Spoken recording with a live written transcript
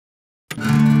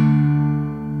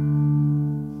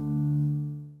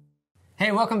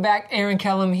Hey, welcome back. Aaron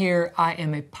Kellim here. I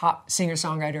am a pop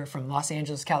singer-songwriter from Los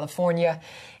Angeles, California.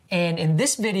 And in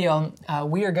this video,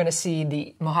 we are going to see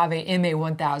the Mojave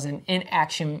MA-1000 in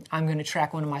action. I'm going to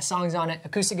track one of my songs on it,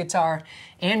 acoustic guitar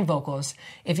and vocals.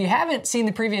 If you haven't seen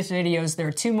the previous videos, there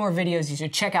are two more videos you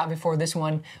should check out before this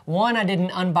one. One, I did an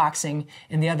unboxing,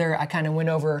 and the other, I kind of went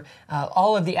over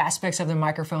all of the aspects of the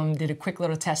microphone, did a quick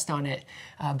little test on it.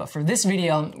 But for this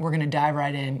video, we're going to dive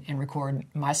right in and record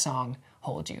my song,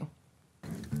 Hold You.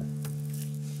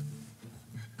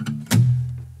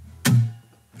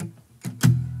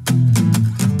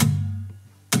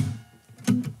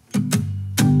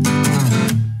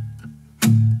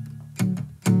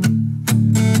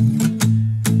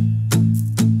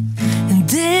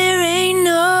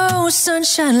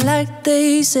 Sunshine like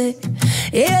they say.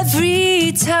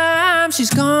 Every time she's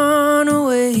gone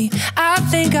away, I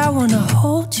think I wanna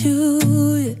hold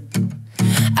you.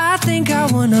 I think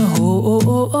I wanna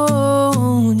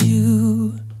hold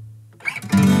you.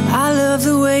 I love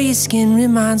the way your skin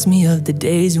reminds me of the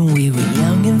days when we were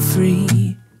young and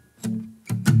free.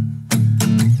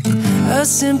 A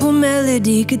simple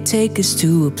melody could take us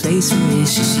to a place where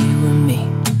it's just you and me.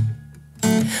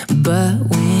 But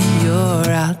when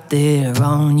you're out there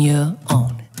on your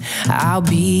own, I'll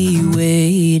be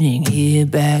waiting here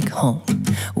back home,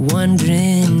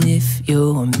 wondering if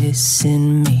you're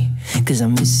missing me, 'cause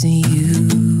I'm missing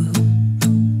you.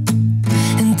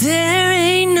 And there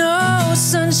ain't no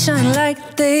sunshine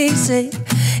like they say.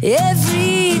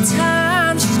 Every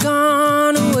time she's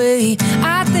gone away,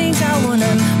 I think I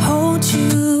wanna hold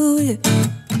you.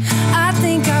 I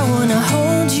think I wanna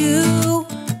hold you.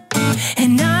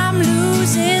 And I'm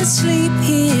losing sleep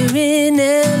here in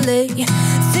LA,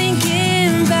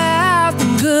 thinking about the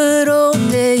good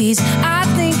old days. I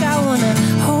think I wanna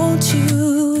hold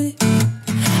you.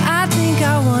 I think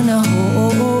I wanna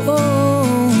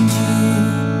hold you.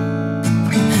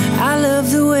 I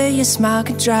love the way your smile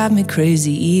can drive me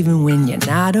crazy even when you're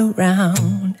not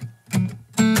around.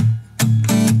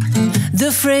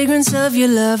 The fragrance of your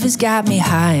love has got me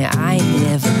high, I ain't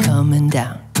never coming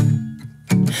down.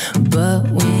 But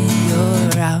when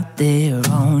you're out there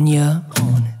on your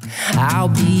own, I'll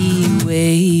be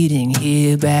waiting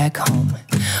here back home,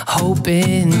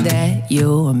 hoping that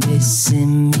you're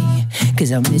missing me,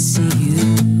 'cause I'm missing you.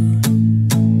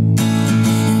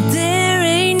 And there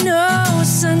ain't no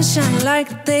sunshine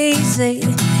like they say.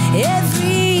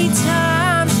 Every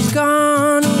time she's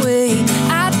gone away,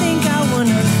 I think I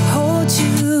wanna hold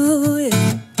you.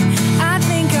 I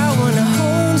think I wanna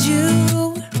hold you.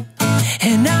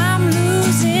 And I'm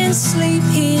losing sleep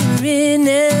here in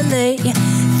LA,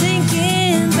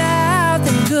 thinking about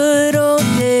the good old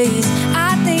days.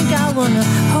 I think I wanna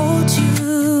hold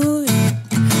you.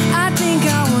 I think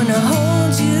I wanna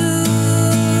hold you.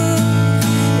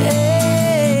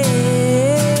 Yeah.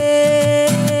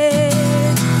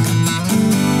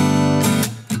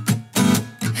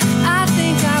 I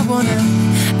think I wanna,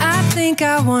 I think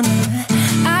I wanna,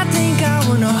 I think I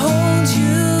wanna hold you.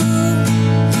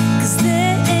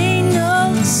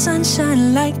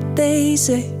 Sunshine like they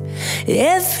say.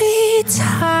 Every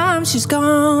time she's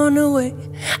gone away,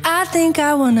 I think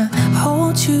I wanna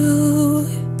hold you.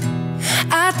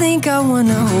 I think I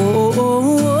wanna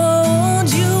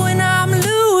hold you. And I'm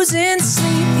losing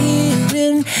sleep here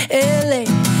in LA,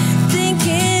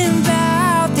 thinking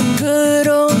about the good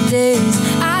old days.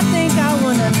 I think I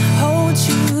wanna hold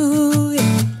you.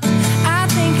 I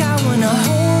think I wanna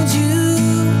hold you.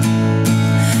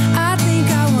 I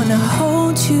think I wanna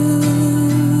hold you.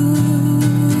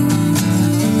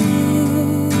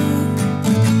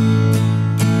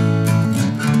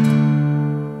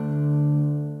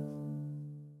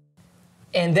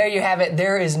 And there you have it.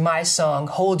 There is my song,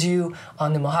 Hold You,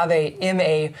 on the Mojave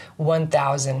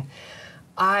MA-1000.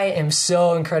 I am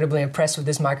so incredibly impressed with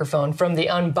this microphone. From the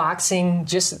unboxing,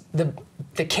 just the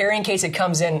carrying case it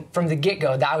comes in from the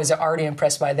get-go, I was already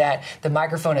impressed by that. The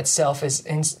microphone itself is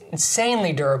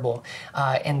insanely durable,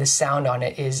 and the sound on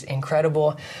it is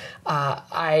incredible.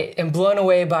 I am blown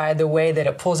away by the way that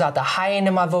it pulls out the high end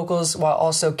of my vocals while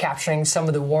also capturing some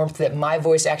of the warmth that my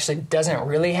voice actually doesn't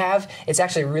really have. It's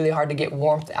actually really hard to get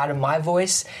warmth out of my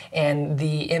voice, and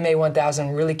the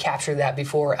MA-1000 really captured that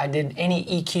before I did any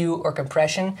EQ or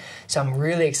compression, so I'm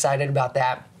really excited about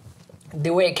that.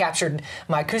 The way it captured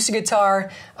my acoustic guitar,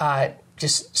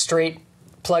 just straight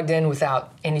plugged in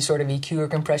without any sort of EQ or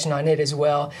compression on it as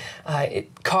well.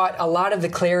 It caught a lot of the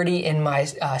clarity in my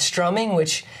strumming,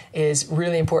 which is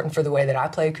really important for the way that I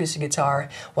play acoustic guitar,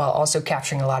 while also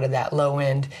capturing a lot of that low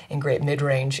end and great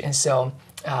mid-range. And so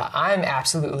I'm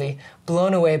absolutely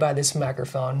blown away by this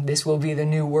microphone. This will be the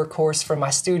new workhorse for my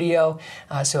studio.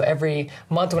 So every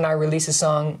month when I release a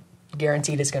song,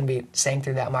 guaranteed it's going to be sang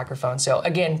through that microphone. So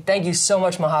again, thank you so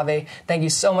much, Mojave. Thank you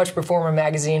so much, Performer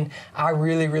Magazine. I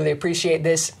really, really appreciate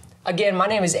this. Again, my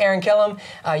name is Aaron Kellim.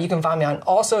 You can find me on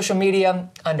all social media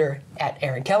under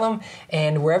 @AaronKellim.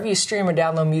 And wherever you stream or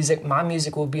download music, my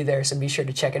music will be there. So be sure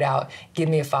to check it out. Give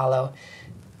me a follow.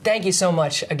 Thank you so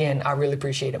much. Again, I really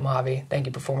appreciate it, Mojave. Thank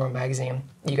you, Performer Magazine.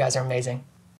 You guys are amazing.